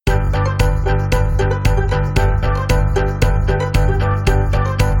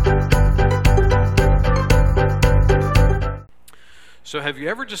So have you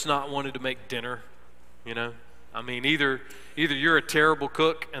ever just not wanted to make dinner? You know, I mean, either you're a terrible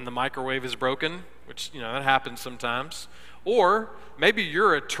cook and the microwave is broken, which, that happens sometimes, or maybe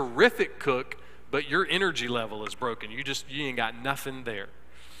you're a terrific cook, but your energy level is broken. You ain't got nothing there.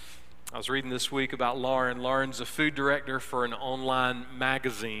 I was reading this week about Lauren. Lauren's a food director for an online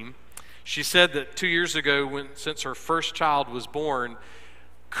magazine. She said that 2 years ago, since her first child was born,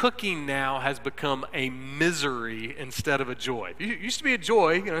 cooking now has become a misery instead of a joy. It used to be a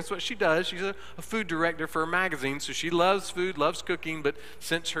joy, that's what she does. She's a food director for a magazine, so she loves food, loves cooking, but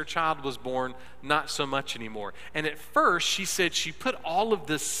since her child was born, not so much anymore. And at first, she said she put all of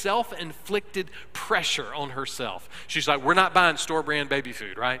this self-inflicted pressure on herself. She's like, we're not buying store-brand baby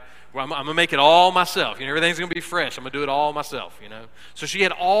food, right? Well, I'm going to make it all myself. Everything's going to be fresh. I'm going to do it all myself, So she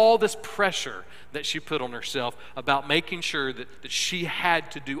had all this pressure that she put on herself about making sure that she had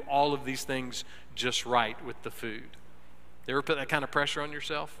to do all of these things just right with the food. You ever put that kind of pressure on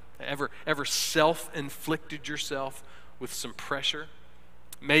yourself? Ever self-inflicted yourself with some pressure?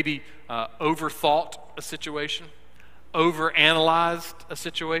 Maybe overthought a situation, overanalyzed a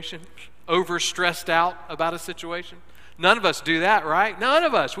situation, overstressed out about a situation? None of us do that, right? None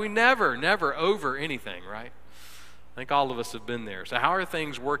of us. We never over anything, right? I think all of us have been there. So how are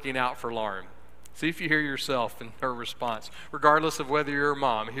things working out for Lauren? See if you hear yourself in her response, regardless of whether you're a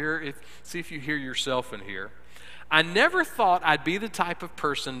mom. See if you hear yourself in here. I never thought I'd be the type of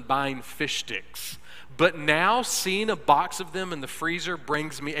person buying fish sticks, but now seeing a box of them in the freezer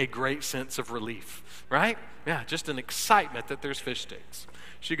brings me a great sense of relief, right? Yeah, just an excitement that there's fish sticks.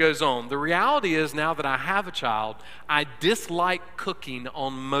 She goes on, the reality is now that I have a child, I dislike cooking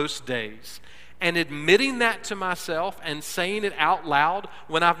on most days. And admitting that to myself and saying it out loud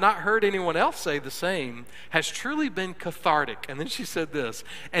when I've not heard anyone else say the same has truly been cathartic. And then she said this,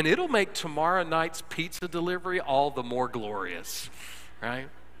 and it'll make tomorrow night's pizza delivery all the more glorious, right?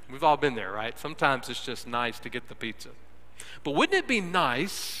 We've all been there, right? Sometimes it's just nice to get the pizza. But wouldn't it be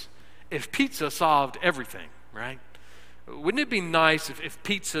nice if pizza solved everything, right? Wouldn't it be nice if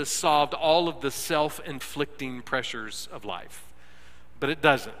pizza solved all of the self-inflicting pressures of life? But it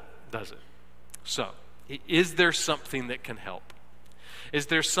doesn't, does it? So, is there something that can help? Is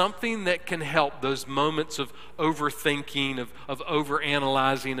there something that can help those moments of overthinking, of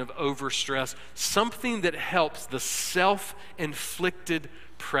overanalyzing, of overstress? Something that helps the self-inflicted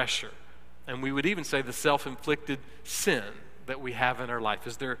pressure. And we would even say the self-inflicted sin that we have in our life.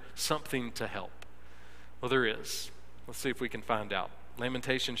 Is there something to help? Well, there is. Let's see if we can find out.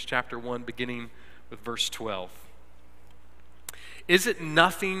 Lamentations chapter 1, beginning with verse 12. Is it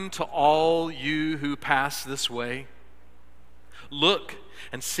nothing to all you who pass this way? Look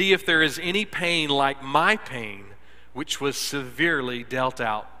and see if there is any pain like my pain, which was severely dealt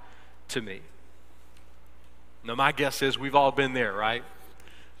out to me. Now, my guess is we've all been there, right?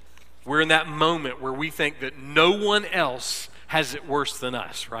 We're in that moment where we think that no one else has it worse than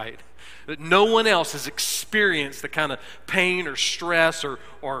us, right? That no one else has experienced the kind of pain or stress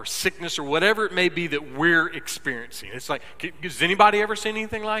or sickness or whatever it may be that we're experiencing. It's like, has anybody ever seen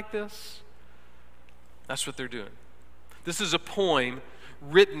anything like this? That's what they're doing. This is a poem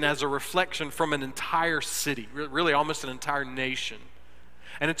written as a reflection from an entire city, really almost an entire nation.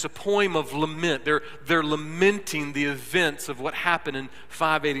 And it's a poem of lament. They're lamenting the events of what happened in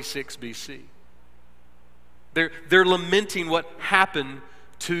 586 BC. They're lamenting what happened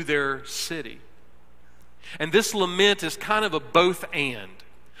to their city. And this lament is kind of a both and.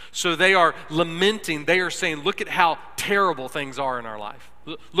 So they are lamenting, they are saying, look at how terrible things are in our life.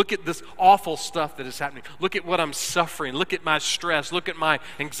 Look at this awful stuff that is happening. Look at what I'm suffering. Look at my stress. Look at my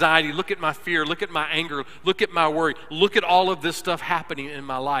anxiety. Look at my fear. Look at my anger. Look at my worry. Look at all of this stuff happening in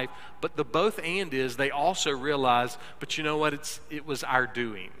my life. But the both and is they also realize, but you know what? It was our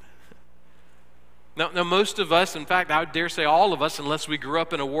doing. Now, most of us, in fact, I would dare say all of us, unless we grew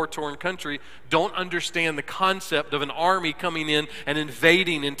up in a war-torn country, don't understand the concept of an army coming in and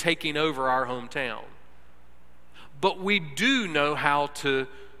invading and taking over our hometown. But we do know how to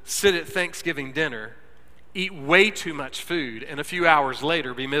sit at Thanksgiving dinner, eat way too much food, and a few hours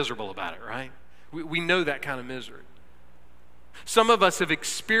later be miserable about it, right? We know that kind of misery. Some of us have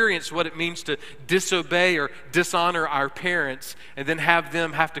experienced what it means to disobey or dishonor our parents and then have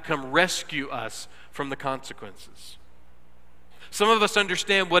them have to come rescue us from the consequences. Some of us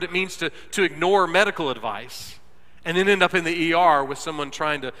understand what it means to ignore medical advice and then end up in the ER with someone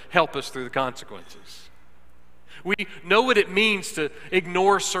trying to help us through the consequences. We know what it means to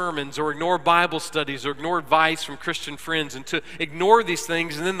ignore sermons or ignore Bible studies or ignore advice from Christian friends and to ignore these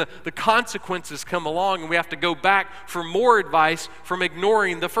things, and then the consequences come along and we have to go back for more advice from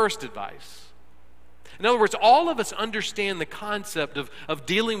ignoring the first advice. In other words, all of us understand the concept of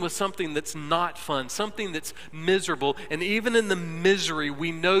dealing with something that's not fun, something that's miserable, and even in the misery,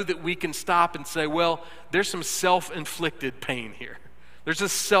 we know that we can stop and say, well, there's some self-inflicted pain here. There's a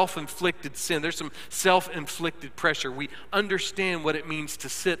self-inflicted sin. There's some self-inflicted pressure. We understand what it means to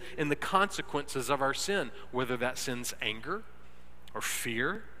sit in the consequences of our sin, whether that sin's anger or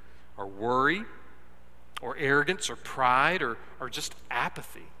fear or worry or arrogance or pride or just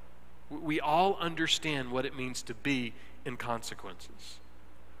apathy. We all understand what it means to be in consequences.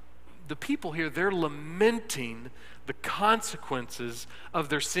 The people here, they're lamenting the consequences of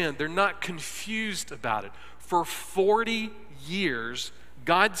their sin. They're not confused about it. For 40 years,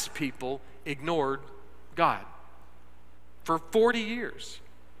 God's people ignored God. For 40 years.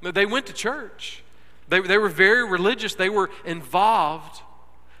 They went to church. They were very religious. They were involved.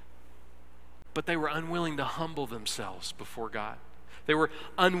 But they were unwilling to humble themselves before God. They were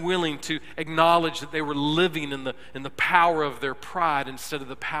unwilling to acknowledge that they were living in the power of their pride instead of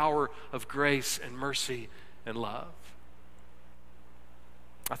the power of grace and mercy and love.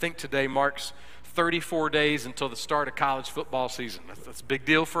 I think today marks 34 days until the start of college football season. That's a big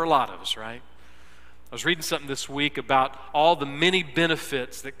deal for a lot of us, right? I was reading something this week about all the many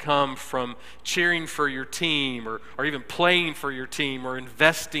benefits that come from cheering for your team or even playing for your team or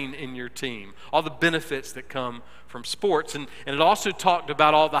investing in your team. All the benefits that come from sports. And it also talked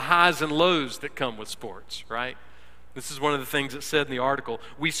about all the highs and lows that come with sports, right? This is one of the things it said in the article.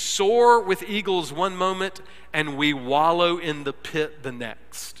 We soar with eagles one moment and we wallow in the pit the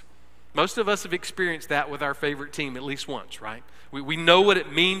next. Most of us have experienced that with our favorite team at least once, right? We know what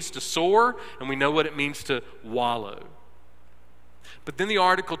it means to soar, and we know what it means to wallow. But then the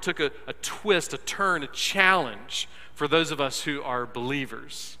article took a twist, a turn, a challenge for those of us who are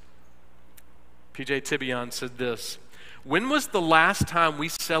believers. P.J. Tibion said this: when was the last time we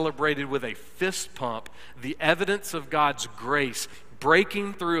celebrated with a fist pump the evidence of God's grace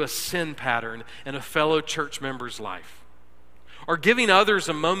breaking through a sin pattern in a fellow church member's life? Or giving others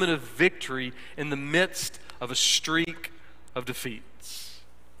a moment of victory in the midst of a streak of defeats?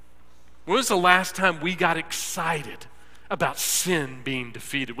 When was the last time we got excited about sin being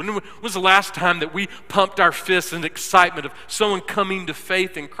defeated? When was the last time that we pumped our fists in excitement of someone coming to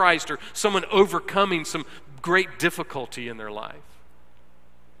faith in Christ or someone overcoming some great difficulty in their life?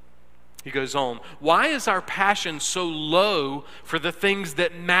 He goes on, why is our passion so low for the things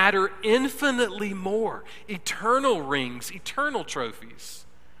that matter infinitely more, eternal rings, eternal trophies,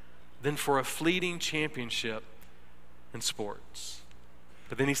 than for a fleeting championship in sports?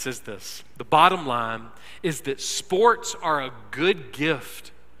 But then he says this: the bottom line is that sports are a good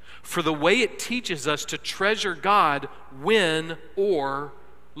gift for the way it teaches us to treasure God, win or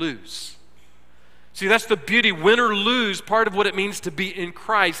lose. See, that's the beauty. Win or lose, part of what it means to be in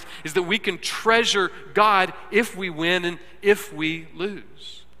Christ is that we can treasure God if we win and if we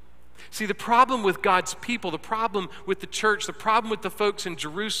lose. See, the problem with God's people, the problem with the church, the problem with the folks in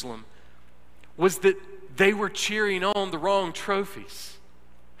Jerusalem was that they were cheering on the wrong trophies.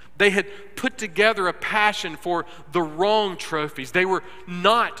 They had put together a passion for the wrong trophies. They were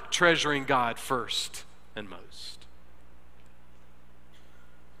not treasuring God first and most.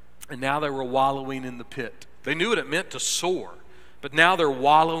 And now they were wallowing in the pit. They knew what it meant to soar, but now they're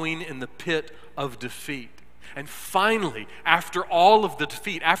wallowing in the pit of defeat. And finally, after all of the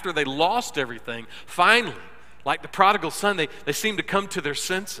defeat, after they lost everything, finally, like the prodigal son, they seemed to come to their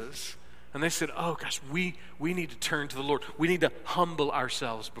senses. And they said, oh gosh, we need to turn to the Lord. We need to humble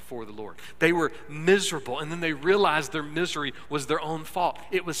ourselves before the Lord. They were miserable, and then they realized their misery was their own fault.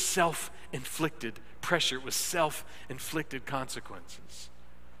 It was self-inflicted pressure. It was self-inflicted consequences.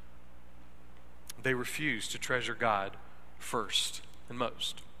 They refused to treasure God first and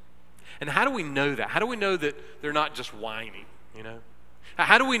most. And how do we know that? How do we know that they're not just whining, you know?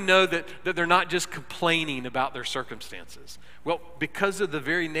 How do we know that they're not just complaining about their circumstances? Well, because of the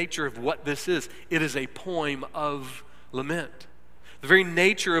very nature of what this is. It is a poem of lament. The very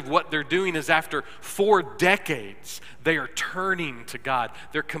nature of what they're doing is after 4 decades, they are turning to God.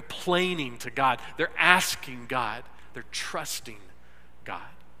 They're complaining to God. They're asking God. They're trusting God.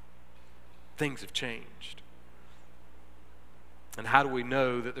 Things have changed. And how do we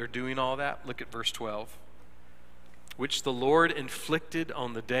know that they're doing all that? Look at verse 12. Which the Lord inflicted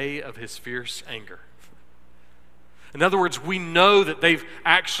on the day of his fierce anger. In other words, we know that they've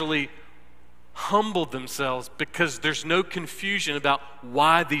actually humbled themselves because there's no confusion about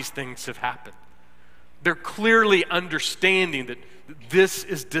why these things have happened. They're clearly understanding that this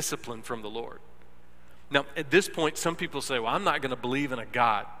is discipline from the Lord. Now, at this point, some people say, well, I'm not going to believe in a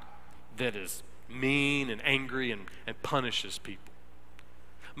God that is mean and angry and punishes people.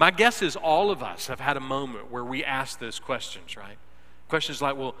 My guess is all of us have had a moment where we ask those questions, right? Questions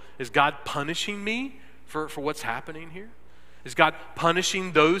like, well, is God punishing me for what's happening here? Is God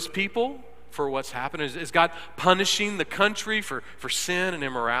punishing those people for what's happened? Is God punishing the country for sin and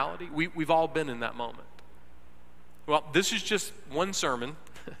immorality? We've all been in that moment. Well, this is just one sermon,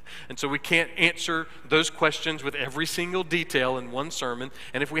 and so we can't answer those questions with every single detail in one sermon.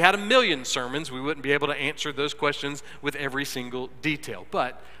 And if we had 1,000,000 sermons, we wouldn't be able to answer those questions with every single detail.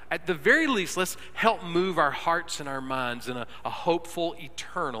 But at the very least, let's help move our hearts and our minds in a hopeful,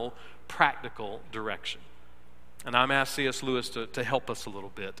 eternal, practical direction. And I'm asked C.S. Lewis to help us a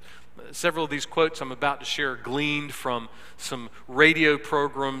little bit. Several of these quotes I'm about to share are gleaned from some radio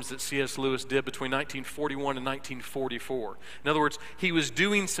programs that C.S. Lewis did between 1941 and 1944. In other words, he was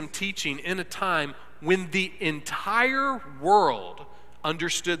doing some teaching in a time when the entire world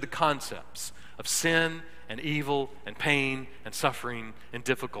understood the concepts of sin and evil and pain and suffering and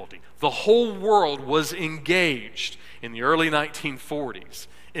difficulty. The whole world was engaged in the early 1940s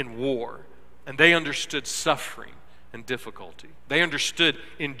in war, and they understood suffering and difficulty. They understood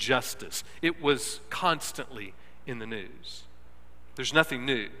injustice. It was constantly in the news. There's nothing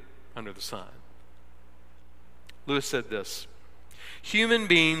new under the sun. Lewis said this: human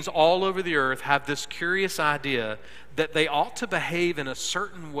beings all over the earth have this curious idea that they ought to behave in a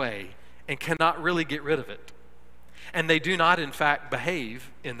certain way and cannot really get rid of it. And they do not, in fact, behave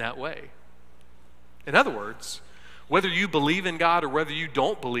in that way. In other words, whether you believe in God or whether you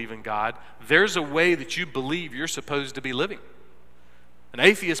don't believe in God, there's a way that you believe you're supposed to be living. An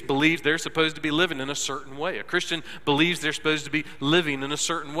atheist believes they're supposed to be living in a certain way. A Christian believes they're supposed to be living in a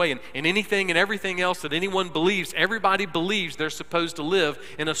certain way. And anything and everything else that anyone believes, everybody believes they're supposed to live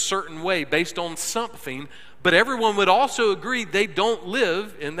in a certain way based on something, but everyone would also agree they don't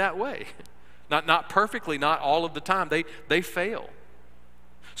live in that way. Not perfectly, not all of the time. They fail.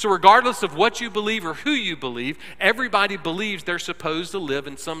 So regardless of what you believe or who you believe, everybody believes they're supposed to live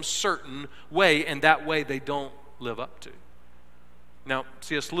in some certain way, and that way they don't live up to. Now,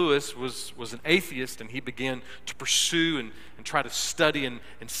 C.S. Lewis was an atheist, and he began to pursue and try to study and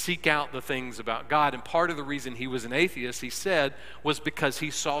seek out the things about God. And part of the reason he was an atheist, he said, was because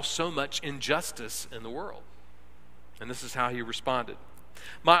he saw so much injustice in the world. And this is how he responded.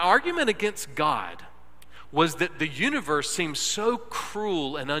 My argument against God was that the universe seems so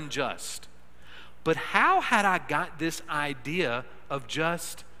cruel and unjust. But how had I got this idea of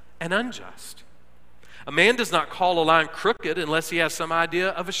just and unjust? A man does not call a line crooked unless he has some idea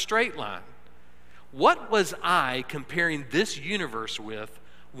of a straight line. What was I comparing this universe with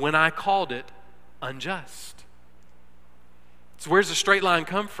when I called it unjust? So where's the straight line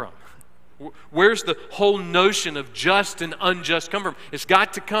come from? Where's the whole notion of just and unjust come from? It's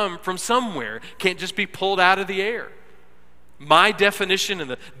got to come from somewhere. It can't just be pulled out of the air. My definition and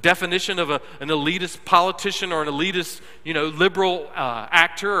the definition of an elitist politician or an elitist, liberal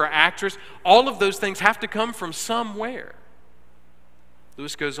actor or actress, all of those things have to come from somewhere.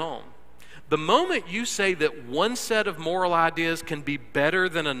 Lewis goes on. The moment you say that one set of moral ideas can be better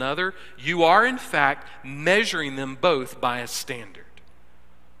than another, you are in fact measuring them both by a standard.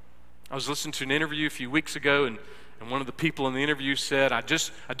 I was listening to an interview a few weeks ago, and one of the people in the interview said, I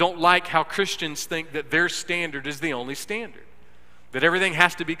don't like how Christians think that their standard is the only standard, that everything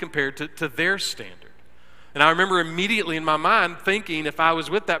has to be compared to their standard. And I remember immediately in my mind thinking, if I was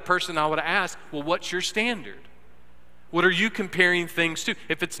with that person, I would have asked, well, what's your standard? What are you comparing things to?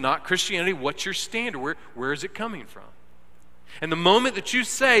 If it's not Christianity, what's your standard? Where is it coming from? And the moment that you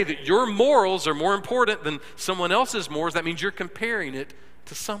say that your morals are more important than someone else's morals, that means you're comparing it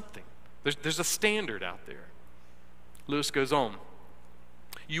to something. There's a standard out there. Lewis goes on.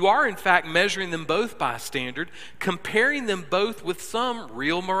 You are, in fact, measuring them both by a standard, comparing them both with some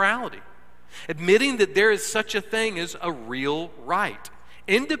real morality, admitting that there is such a thing as a real right,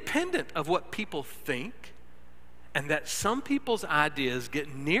 independent of what people think, and that some people's ideas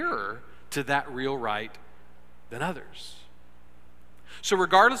get nearer to that real right than others. So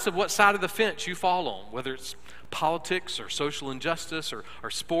regardless of what side of the fence you fall on, whether it's politics or social injustice or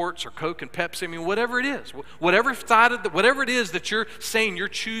sports or Coke and Pepsi, whatever it is, whatever it is that you're saying you're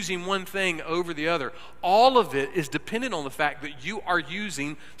choosing one thing over the other, all of it is dependent on the fact that you are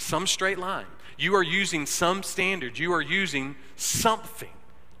using some straight line. You are using some standard. You are using something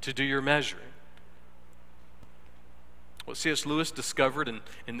to do your measuring. What C.S. Lewis discovered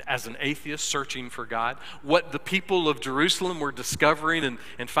as an atheist searching for God, what the people of Jerusalem were discovering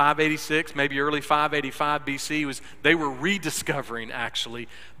in 586, maybe early 585 BC, was they were rediscovering, actually,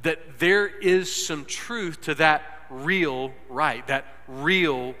 that there is some truth to that real right, that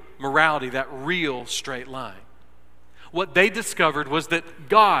real morality, that real straight line. What they discovered was that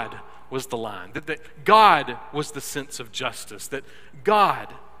God was the line, that God was the sense of justice, that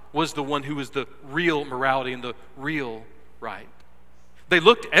God was the one who was the real morality and the real right. They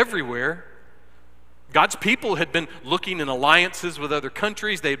looked everywhere. God's people had been looking in alliances with other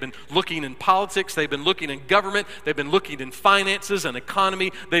countries. They'd been looking in politics. They'd been looking in government. They'd been looking in finances and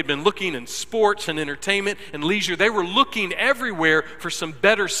economy. They'd been looking in sports and entertainment and leisure. They were looking everywhere for some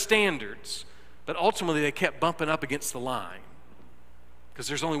better standards. But ultimately, they kept bumping up against the line because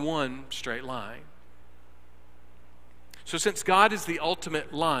there's only one straight line. So since God is the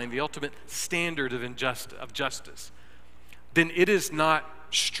ultimate line, the ultimate standard of justice, then it is not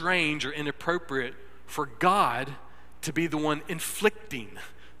strange or inappropriate for God to be the one inflicting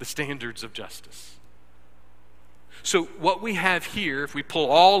the standards of justice. So what we have here, if we pull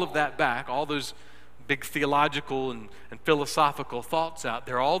all of that back, all those big theological and philosophical thoughts out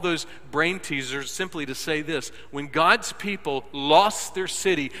there, all those brain teasers, simply to say this: when God's people lost their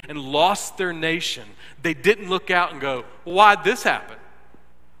city and lost their nation, they didn't look out and go, well, why'd this happen?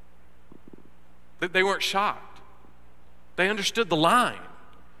 They weren't shocked. They understood the line.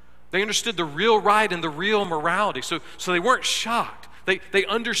 They understood the real right and the real morality. So they weren't shocked. They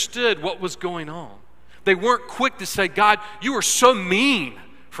understood what was going on. They weren't quick to say, God, you are so mean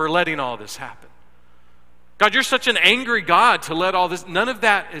for letting all this happen. God, you're such an angry God to let all this. None of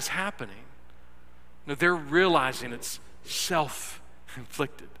that is happening. No, they're realizing it's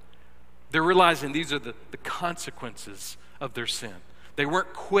self-inflicted. They're realizing these are the consequences of their sin. They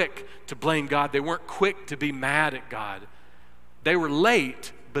weren't quick to blame God. They weren't quick to be mad at God. They were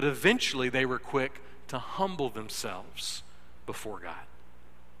late, but eventually they were quick to humble themselves before God.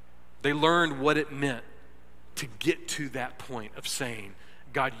 They learned what it meant to get to that point of saying,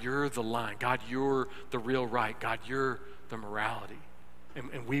 God, you're the line. God, you're the real right. God, you're the morality.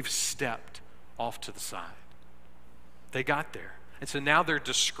 And we've stepped off to the side. They got there. And so now they're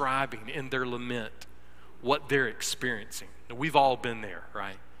describing in their lament what they're experiencing. Now, we've all been there,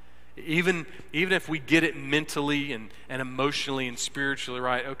 right? Even if we get it mentally and emotionally and spiritually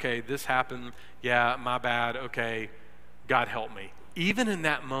right, okay, this happened, yeah, my bad, okay, God help me. Even in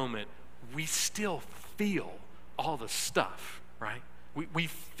that moment, we still feel all the stuff, right? We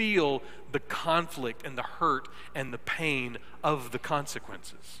feel the conflict and the hurt and the pain of the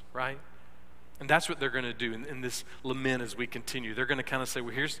consequences, right? And that's what they're going to do in this lament as we continue. They're going to kind of say,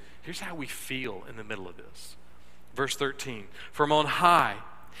 well, here's how we feel in the middle of this. Verse 13, from on high,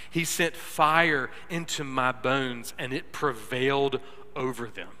 he sent fire into my bones, and it prevailed over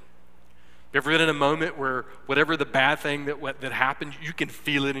them. You ever been in a moment where whatever the bad thing that happened, you can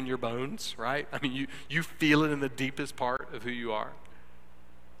feel it in your bones, right? I mean, you feel it in the deepest part of who you are.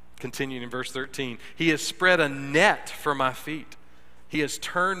 Continuing in verse 13, he has spread a net for my feet. He has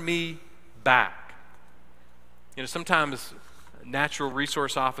turned me back. You know, sometimes natural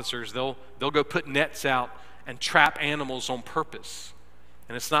resource officers, they'll go put nets out and trap animals on purpose.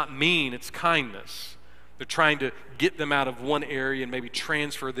 And it's not mean, it's kindness. They're trying to get them out of one area and maybe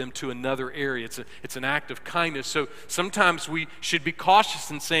transfer them to another area. It's an act of kindness. So sometimes we should be cautious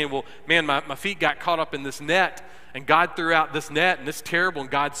in saying, well, man, my feet got caught up in this net, and God threw out this net, and it's terrible, and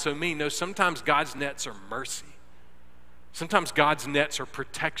God's so mean. No, sometimes God's nets are mercy. Sometimes God's nets are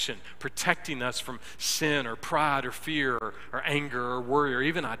protection, protecting us from sin or pride or fear or anger or worry or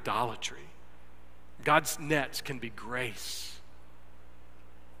even idolatry. God's nets can be grace.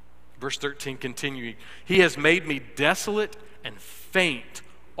 Verse 13 continuing, he has made me desolate and faint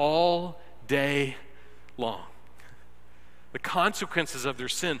all day long. The consequences of their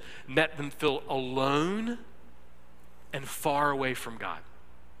sin met them feel alone and far away from God.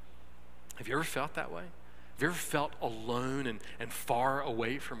 Have you ever felt that way? Have you ever felt alone and far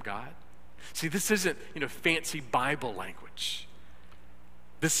away from God? See, this isn't, fancy Bible language.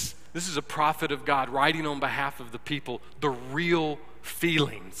 This is a prophet of God writing on behalf of the people the real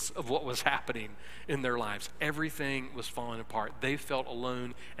feelings of what was happening in their lives. Everything was falling apart. They felt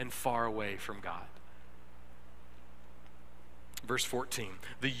alone and far away from God. Verse 14,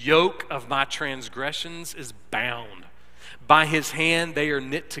 the yoke of my transgressions is bound. By his hand they are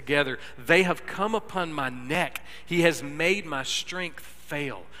knit together. They have come upon my neck. He has made my strength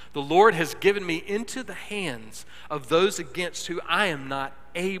fail. The Lord has given me into the hands of those against whom I am not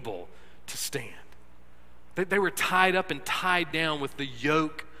able to stand. They were tied up and tied down with the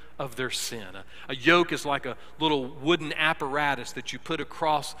yoke of their sin. A yoke is like a little wooden apparatus that you put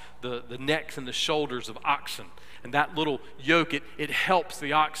across the necks and the shoulders of oxen. And that little yoke, it helps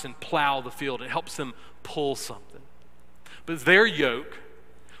the oxen plow the field. It helps them pull something. But their yoke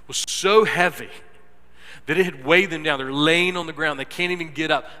was so heavy that it had weighed them down. They're laying on the ground. They can't even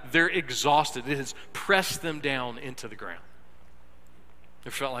get up. They're exhausted. It has pressed them down into the ground.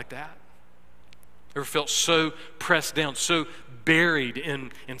 Ever felt like that? Ever felt so pressed down, so buried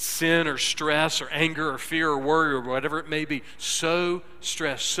in sin or stress or anger or fear or worry or whatever it may be, so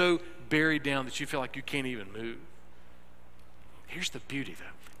stressed, so buried down that you feel like you can't even move? Here's the beauty, though.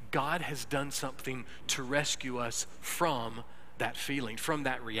 God has done something to rescue us from that feeling, from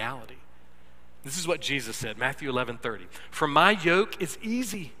that reality. This is what Jesus said, Matthew 11:30. For my yoke is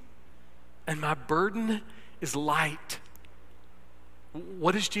easy and my burden is light.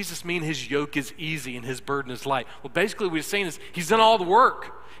 What does Jesus mean his yoke is easy and his burden is light? Well, basically what he's saying is he's done all the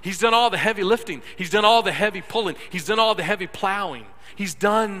work. He's done all the heavy lifting. He's done all the heavy pulling. He's done all the heavy plowing. He's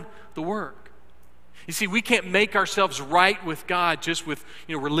done the work. You see, we can't make ourselves right with God just with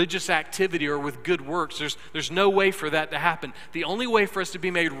religious activity or with good works. There's no way for that to happen. The only way for us to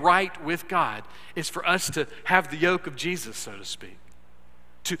be made right with God is for us to have the yoke of Jesus, so to speak.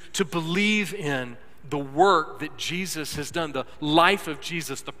 To believe in the work that Jesus has done, the life of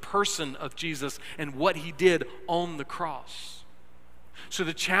Jesus, the person of Jesus, and what he did on the cross. So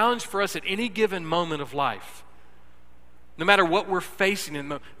the challenge for us at any given moment of life, no matter what we're facing in the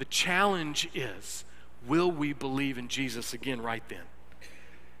moment, the challenge is, will we believe in Jesus again right then?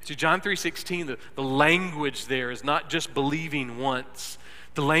 See, John 3:16, the language there is not just believing once.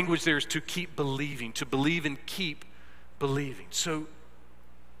 The language there is to keep believing, to believe and keep believing. So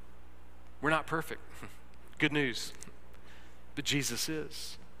we're not perfect. Good news. But Jesus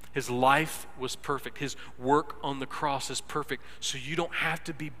is. His life was perfect. His work on the cross is perfect. So you don't have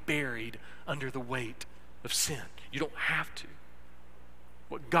to be buried under the weight of sin. You don't have to.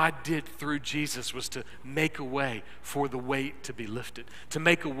 What God did through Jesus was to make a way for the weight to be lifted, to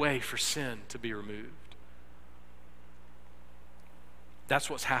make a way for sin to be removed. That's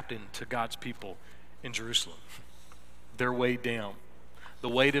what's happened to God's people in Jerusalem. They're weighed down. The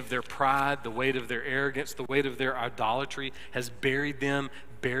weight of their pride, the weight of their arrogance, the weight of their idolatry has buried them,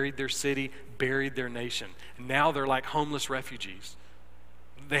 buried their city, buried their nation. And now they're like homeless refugees.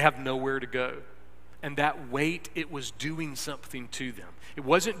 They have nowhere to go. And that weight, it was doing something to them. It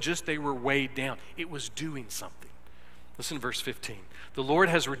wasn't just they were weighed down. It was doing something. Listen to verse 15. The Lord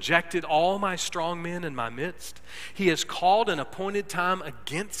has rejected all my strong men in my midst. He has called an appointed time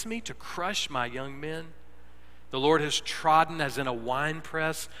against me to crush my young men. The Lord has trodden as in a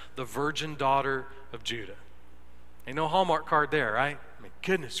winepress the virgin daughter of Judah. Ain't no Hallmark card there, right? I mean,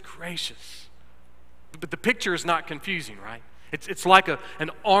 goodness gracious. But the picture is not confusing, right? It's like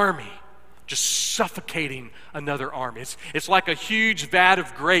an army just suffocating another army. It's like a huge vat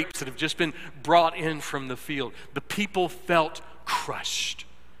of grapes that have just been brought in from the field. The people felt crushed.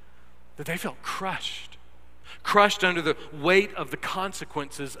 That they felt crushed. Crushed under the weight of the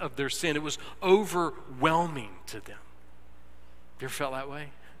consequences of their sin. It was overwhelming to them. You ever felt that way?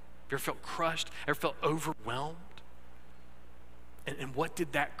 You ever felt crushed? Ever felt overwhelmed? And what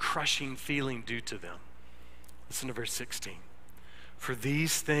did that crushing feeling do to them? Listen to verse 16. For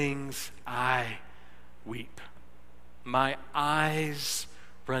these things I weep. My eyes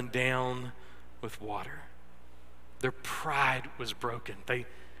run down with water. Their pride was broken.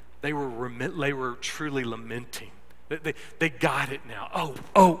 They were truly lamenting. They got it now.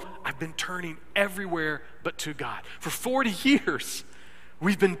 Oh, I've been turning everywhere but to God. For 40 years,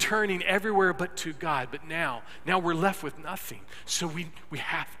 we've been turning everywhere but to God. But now we're left with nothing. So we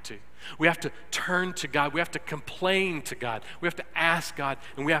have to. We have to turn to God. We have to complain to God. We have to ask God,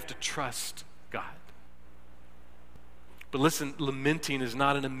 and we have to trust God. But listen, lamenting is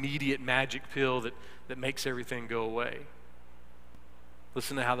not an immediate magic pill that makes everything go away.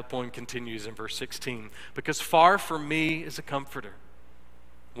 Listen to how the poem continues in verse 16. Because far from me is a comforter,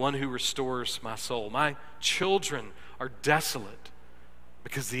 one who restores my soul. My children are desolate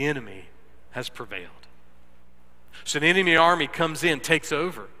because the enemy has prevailed. So the enemy army comes in, takes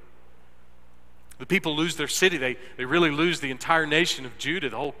over. The people lose their city. They really lose the entire nation of Judah,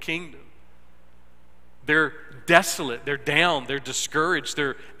 the whole kingdom. They're desolate. They're down. They're discouraged.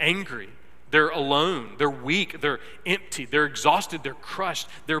 They're angry. They're alone. They're weak. They're empty. They're exhausted. They're crushed.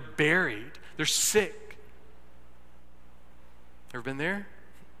 They're buried. They're sick. Ever been there?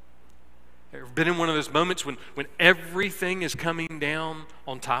 Ever been in one of those moments when everything is coming down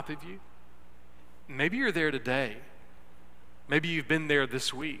on top of you? Maybe you're there today. Maybe you've been there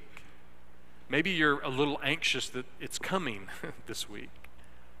this week. Maybe you're a little anxious that it's coming this week.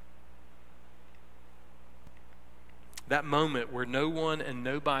 That moment where no one and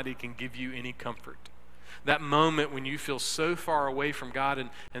nobody can give you any comfort. That moment when you feel so far away from God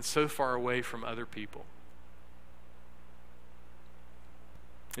and so far away from other people.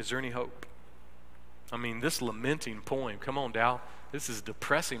 Is there any hope? I mean, this lamenting poem, come on, Dow. This is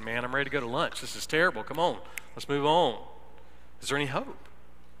depressing, man. I'm ready to go to lunch. This is terrible. Come on, let's move on. Is there any hope?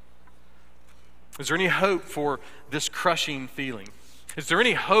 Is there any hope for this crushing feeling? Is there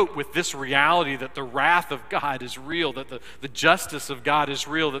any hope with this reality that the wrath of God is real, that the justice of God is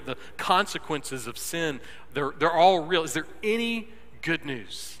real, that the consequences of sin, they're all real? Is there any good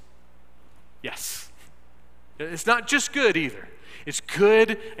news? Yes. It's not just good either. It's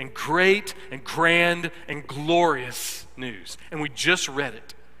good and great and grand and glorious news. And we just read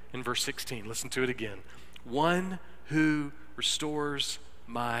it in verse 16. Listen to it again. One who restores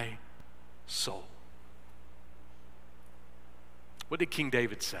my soul. What did King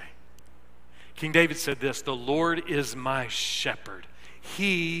David say? King David said this, the Lord is my shepherd.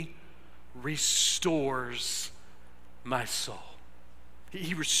 He restores my soul.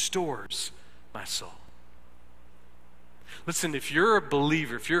 He restores my soul. Listen, if you're a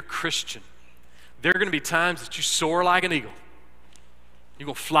believer, if you're a Christian, there are going to be times that you soar like an eagle. You're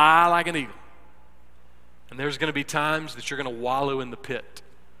going to fly like an eagle. And there's going to be times that you're going to wallow in the pit.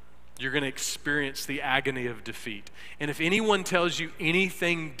 You're going to experience the agony of defeat. And if anyone tells you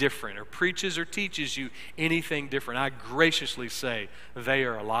anything different or preaches or teaches you anything different, I graciously say they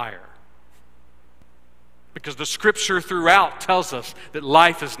are a liar. Because the scripture throughout tells us that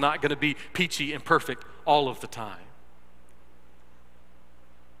life is not going to be peachy and perfect all of the time.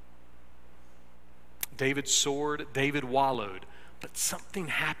 David soared, David wallowed, but something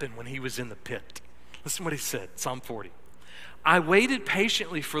happened when he was in the pit. Listen to what he said, Psalm 40. I waited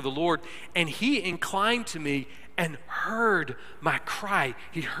patiently for the Lord, and he inclined to me and heard my cry.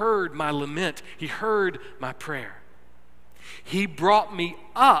 He heard my lament. He heard my prayer. He brought me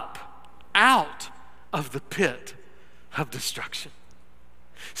up out of the pit of destruction.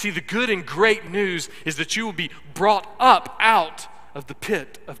 See, the good and great news is that you will be brought up out of the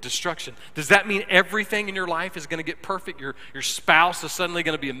pit of destruction. Does that mean everything in your life is going to get perfect? Your spouse is suddenly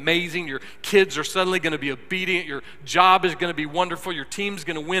going to be amazing. Your kids are suddenly going to be obedient. Your job is going to be wonderful. Your team's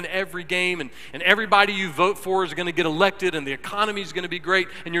going to win every game. And everybody you vote for is going to get elected. And the economy is going to be great.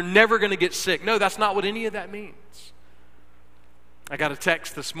 And you're never going to get sick. No, that's not what any of that means. I got a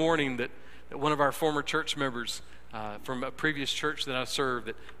text this morning that one of our former church members from a previous church that I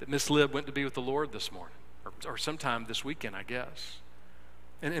served, that Miss Lib went to be with the Lord this morning. Or sometime this weekend, I guess.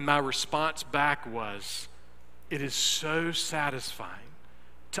 And my response back was, it is so satisfying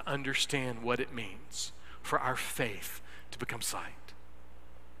to understand what it means for our faith to become sight.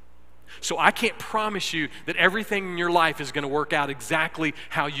 So I can't promise you that everything in your life is going to work out exactly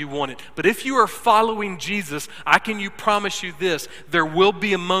how you want it. But if you are following Jesus, I can promise you this, there will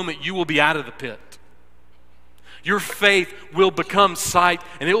be a moment you will be out of the pit. Your faith will become sight,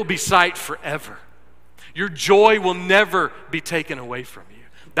 and it will be sight forever. Your joy will never be taken away from you.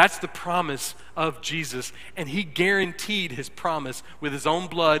 That's the promise of Jesus, and he guaranteed his promise with his own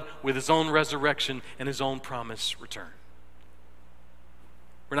blood, with his own resurrection, and his own promise return.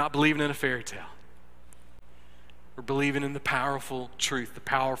 We're not believing in a fairy tale. We're believing in the powerful truth, the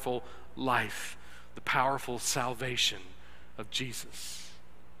powerful life, the powerful salvation of Jesus.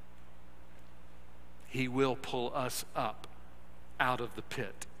 He will pull us up out of the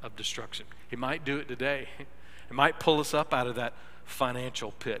pit of destruction. He might do it today. He might pull us up out of that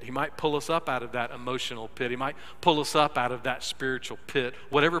financial pit. He might pull us up out of that emotional pit. He might pull us up out of that spiritual pit.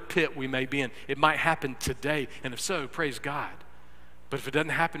 Whatever pit we may be in, it might happen today. And if so, praise God. But if it doesn't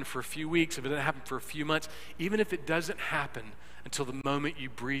happen for a few weeks, if it doesn't happen for a few months, even if it doesn't happen until the moment you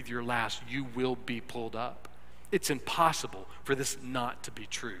breathe your last, you will be pulled up. It's impossible for this not to be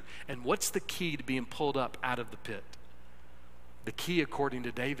true. And what's the key to being pulled up out of the pit? The key, according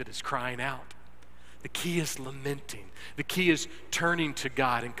to David, is crying out. The key is lamenting. The key is turning to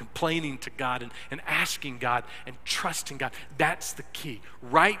God and complaining to God and asking God and trusting God. That's the key.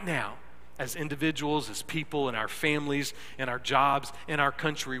 Right now, as individuals, as people, in our families, in our jobs, in our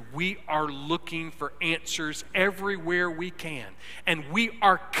country, we are looking for answers everywhere we can. And we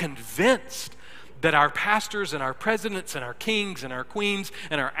are convinced that our pastors and our presidents and our kings and our queens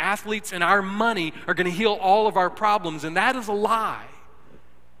and our athletes and our money are going to heal all of our problems, and that is a lie.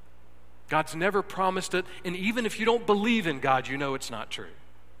 God's never promised it, and even if you don't believe in God, you know it's not true.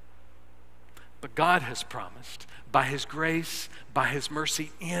 But God has promised, by his grace, by his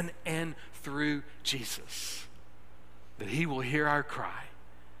mercy, in and through Jesus, that he will hear our cry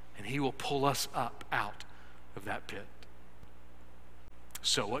and he will pull us up out of that pit.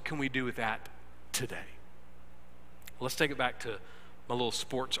 So what can we do with that today? Well, let's take it back to my little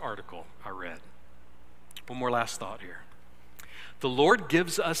sports article I read. One more last thought here. The Lord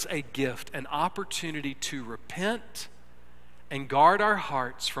gives us a gift, an opportunity to repent and guard our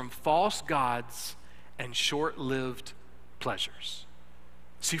hearts from false gods and short-lived pleasures.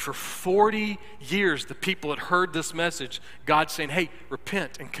 See, for 40 years, the people had heard this message, God saying, hey,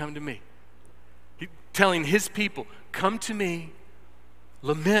 repent and come to me. Telling his people, come to me,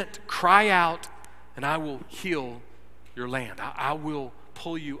 lament, cry out, and I will heal your land. I will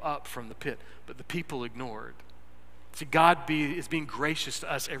pull you up from the pit. But the people ignored. See, God is being gracious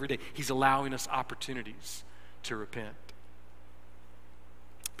to us every day. He's allowing us opportunities to repent.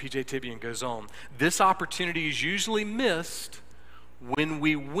 P.J. Tibbian goes on, this opportunity is usually missed when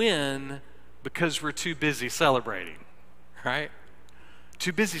we win because we're too busy celebrating, right?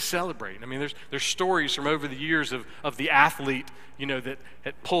 Too busy celebrating. I mean, there's stories from over the years of the athlete, that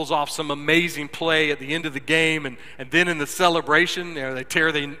pulls off some amazing play at the end of the game, and then in the celebration, they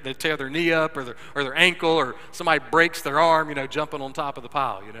tear their knee up or their ankle, or somebody breaks their arm, jumping on top of the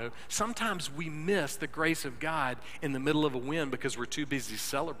pile. Sometimes we miss the grace of God in the middle of a win because we're too busy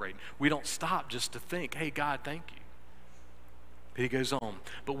celebrating. We don't stop just to think, hey, God, thank you. But he goes on.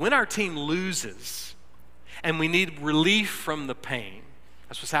 But when our team loses and we need relief from the pain,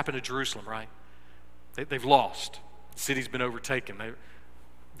 that's what's happened to Jerusalem, right? They've lost. The city's been overtaken.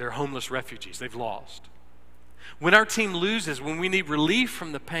 They're homeless refugees. They've lost. When our team loses, when we need relief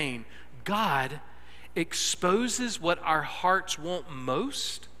from the pain, God exposes what our hearts want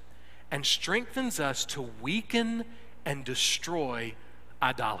most and strengthens us to weaken and destroy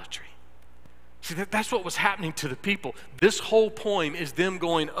idolatry. See, that's what was happening to the people. This whole poem is them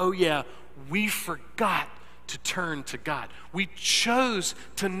going, oh yeah, we forgot to turn to God. We chose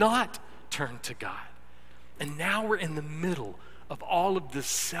to not turn to God. And now we're in the middle of all of this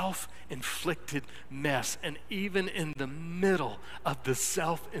self-inflicted mess. And even in the middle of the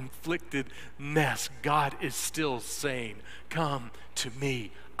self-inflicted mess, God is still saying, come to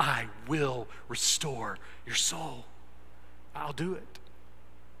me. I will restore your soul. I'll do it.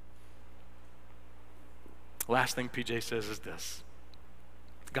 Last thing PJ says is this.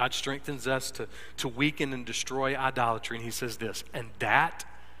 God strengthens us to weaken and destroy idolatry. And he says this, and that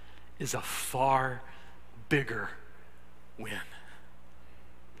is a far bigger win.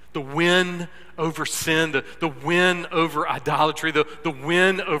 The win over sin, the win over idolatry, the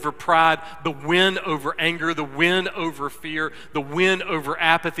win over pride, the win over anger, the win over fear, the win over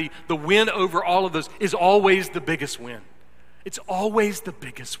apathy, the win over all of those is always the biggest win. It's always the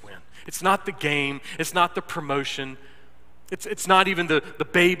biggest win. It's not the game. It's not the promotion. It's not even the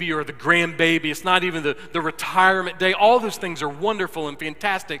baby or the grandbaby. It's not even the retirement day. All those things are wonderful and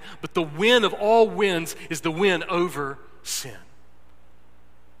fantastic, but the win of all wins is the win over sin.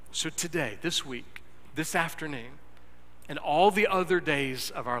 So today, this week, this afternoon, and all the other days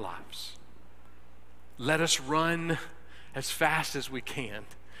of our lives, let us run as fast as we can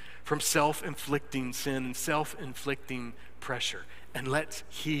from self-inflicting sin and self-inflicting pressure. And let's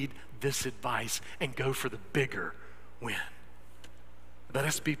heed this advice and go for the bigger win. Let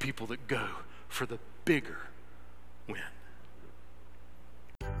us be people that go for the bigger